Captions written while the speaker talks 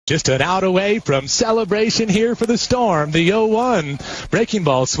Just an out away from celebration here for the Storm. The 0-1 breaking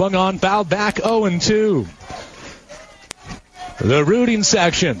ball swung on, fouled back 0-2. The rooting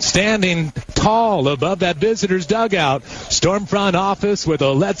section standing tall above that visitor's dugout. Storm front office with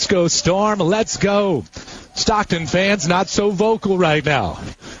a "Let's go Storm, let's go." Stockton fans not so vocal right now,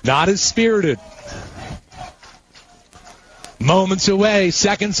 not as spirited. Moments away,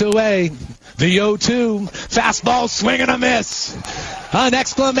 seconds away. The 0-2 fastball swing and a miss. An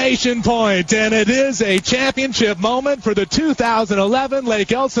exclamation point, and it is a championship moment for the 2011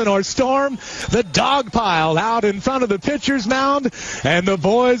 Lake Elsinore Storm. The dog pile out in front of the pitcher's mound, and the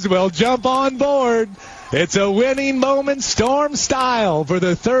boys will jump on board. It's a winning moment, Storm style, for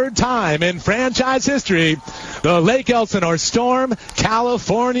the third time in franchise history. The Lake Elsinore Storm,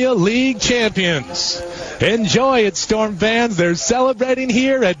 California League champions. Enjoy it, Storm fans. They're celebrating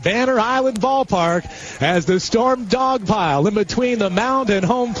here at Banner Island Ballpark as the Storm dog pile in between the mound and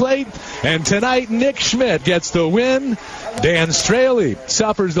home plate. And tonight, Nick Schmidt gets the win. Dan Straley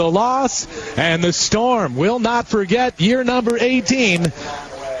suffers the loss. And the Storm will not forget year number 18.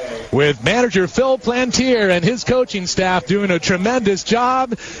 With manager Phil Plantier and his coaching staff doing a tremendous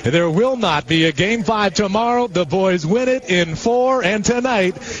job. There will not be a Game 5 tomorrow. The boys win it in 4, and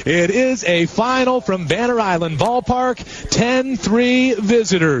tonight it is a final from Banner Island Ballpark, 10-3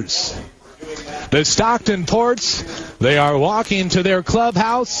 visitors. The Stockton Ports, they are walking to their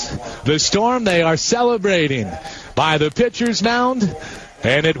clubhouse. The Storm, they are celebrating by the pitcher's mound.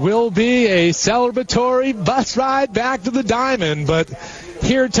 And it will be a celebratory bus ride back to the Diamond. But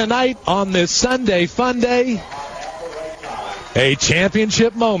here tonight on this Sunday Fun Day, a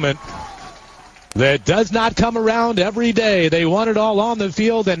championship moment that does not come around every day. They won it all on the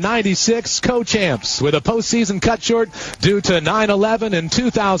field in 96, co-champs with a postseason cut short due to 9/11 in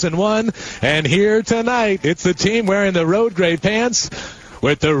 2001. And here tonight, it's the team wearing the road gray pants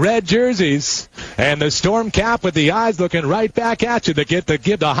with the red jerseys and the Storm cap with the eyes looking right back at you to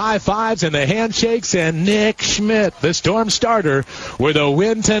give the high fives and the handshakes. And Nick Schmidt, the Storm starter, with a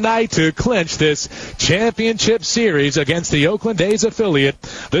win tonight to clinch this championship series against the Oakland A's affiliate,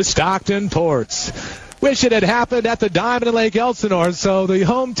 the Stockton Ports. Wish it had happened at the Diamond in Lake Elsinore so the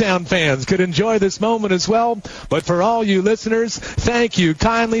hometown fans could enjoy this moment as well. But for all you listeners, thank you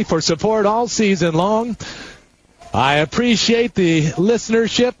kindly for support all season long. I appreciate the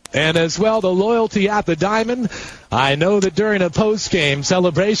listenership and as well the loyalty at the Diamond. I know that during a post-game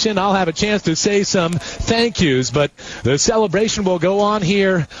celebration, I'll have a chance to say some thank yous, but the celebration will go on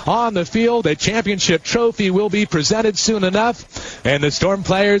here on the field. A championship trophy will be presented soon enough, and the Storm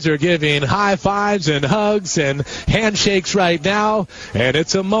players are giving high fives and hugs and handshakes right now, and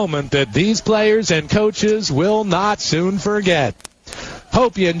it's a moment that these players and coaches will not soon forget.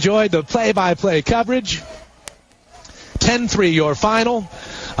 Hope you enjoyed the play-by-play coverage. 10-3 your final.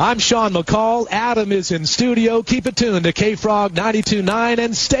 I'm Sean McCall. Adam is in studio. Keep it tuned to K-Frog 92.9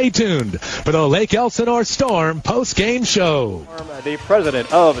 and stay tuned for the Lake Elsinore Storm post-game show. The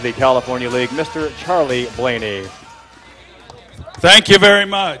president of the California League, Mr. Charlie Blaney. Thank you very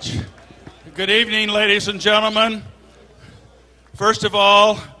much. Good evening, ladies and gentlemen. First of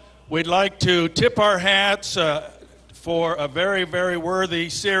all, we'd like to tip our hats for a very, very worthy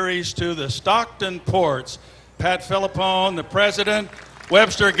series to the Stockton Ports. Pat Philippone, the president,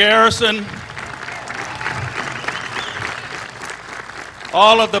 Webster Garrison,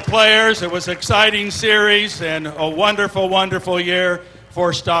 all of the players. It was an exciting series and a wonderful, wonderful year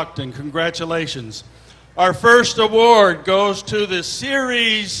for Stockton. Congratulations. Our first award goes to the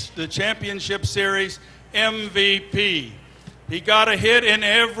series, the championship series MVP. He got a hit in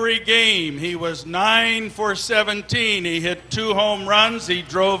every game. He was 9 for 17. He hit 2 home runs. He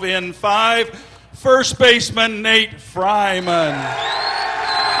drove in 5. First baseman Nate Freiman.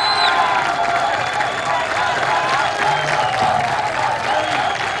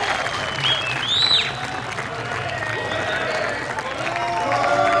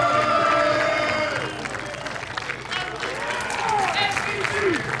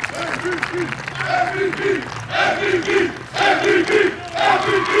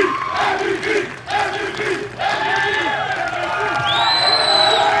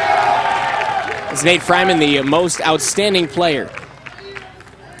 It's Nate Freiman, the most outstanding player.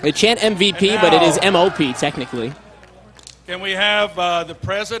 They chant MVP, but it is MOP technically. Can we have the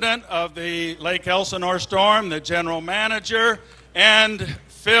president of the Lake Elsinore Storm, the general manager, and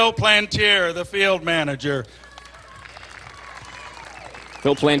Phil Plantier, the field manager.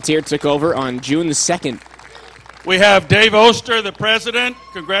 Phil Plantier took over on June the 2nd. We have Dave Oster, the president.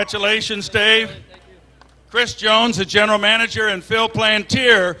 Congratulations, Dave. Chris Jones, the general manager, and Phil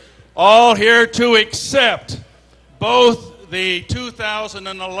Plantier, all here to accept both the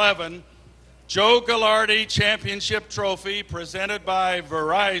 2011 Joe Gallardi Championship Trophy presented by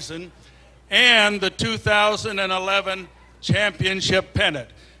Verizon and the 2011 Championship Pennant.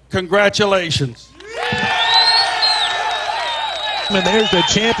 Congratulations. And there's the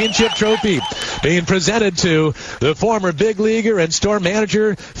championship trophy being presented to the former big leaguer and Storm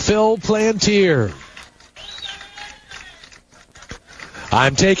manager Phil Plantier.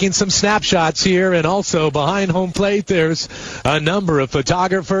 I'm taking some snapshots here, and also behind home plate there's a number of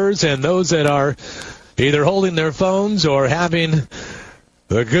photographers and those that are either holding their phones or having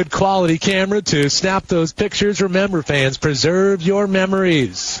a good quality camera to snap those pictures. Remember, fans, preserve your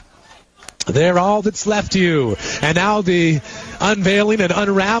memories. They're all that's left to you. And now the unveiling and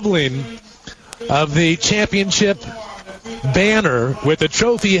unraveling of the championship banner with the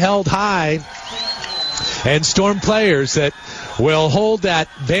trophy held high, and Storm players that will hold that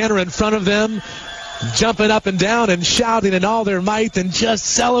banner in front of them, jumping up and down and shouting in all their might and just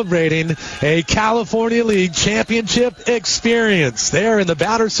celebrating a California League championship experience there in the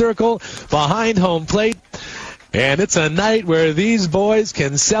batter circle behind home plate. And it's a night where these boys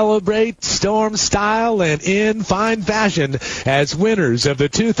can celebrate Storm style and in fine fashion as winners of the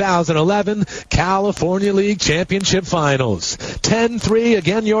 2011 California League Championship Finals. 10-3,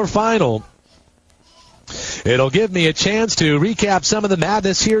 again, your final. It'll give me a chance to recap some of the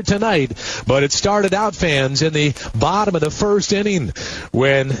madness here tonight, but it started out, fans, in the bottom of the first inning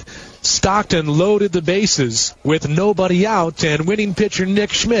when Stockton loaded the bases with nobody out, and winning pitcher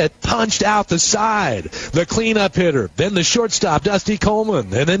Nick Schmidt punched out the side. The cleanup hitter, then the shortstop Dusty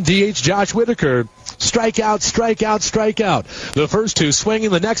Coleman, and then DH Josh Whitaker. Strikeout, strikeout, strikeout. The first two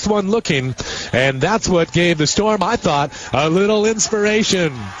swinging, the next one looking, and that's what gave the Storm, I thought, a little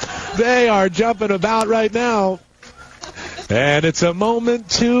inspiration. They are jumping about right now, and it's a moment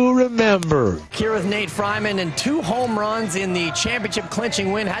to remember. Here with Nate Freiman and 2 home runs in the championship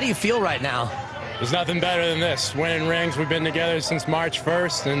clinching win. How do you feel right now? There's nothing better than this. Winning rings, we've been together since March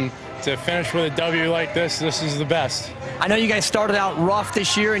 1st, and to finish with a W like this is the best. I know you guys started out rough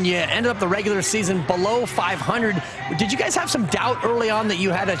this year, and you ended up the regular season below 500. Did you guys have some doubt early on that you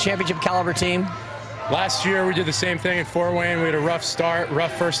had a championship caliber team? Last year we did the same thing in Fort Wayne. We had a rough start,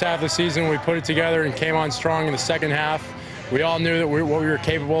 rough first half of the season. We put it together and came on strong in the second half. We all knew that what we were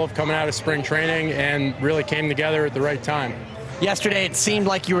capable of coming out of spring training, and really came together at the right time. Yesterday it seemed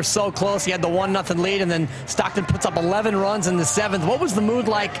like you were so close. You had the 1-0 lead, and then Stockton puts up 11 runs in the 7th. What was the mood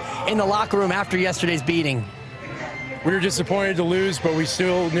like in the locker room after yesterday's beating? We were disappointed to lose, but we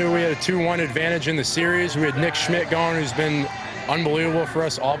still knew we had a 2-1 advantage in the series. We had Nick Schmidt going, who's been unbelievable for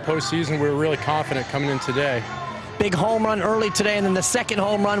us all postseason. We were really confident coming in today. Big home run early today, and then the second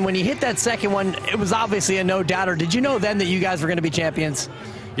home run. When you hit that second one, it was obviously a no-doubter. Did you know then that you guys were going to be champions?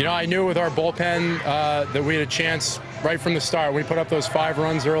 You know, I knew with our bullpen that we had a chance right from the start. We put up those 5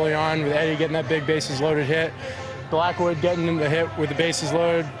 runs early on with Eddie getting that big bases-loaded hit, Blackwood getting in the hit with the bases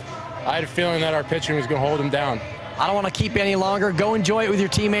loaded. I had a feeling that our pitching was going to hold him down. I don't want to keep you any longer. Go enjoy it with your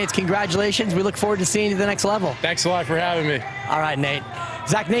teammates. Congratulations. We look forward to seeing you at the next level. Thanks a lot for having me. All right, Nate.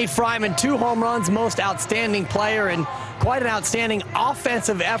 Nate Freiman, 2 home runs, most outstanding player, and quite an outstanding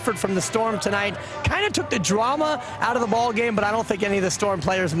offensive effort from the Storm tonight. Kind of took the drama out of the ball game, but I don't think any of the Storm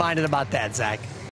players minded about that, Zach.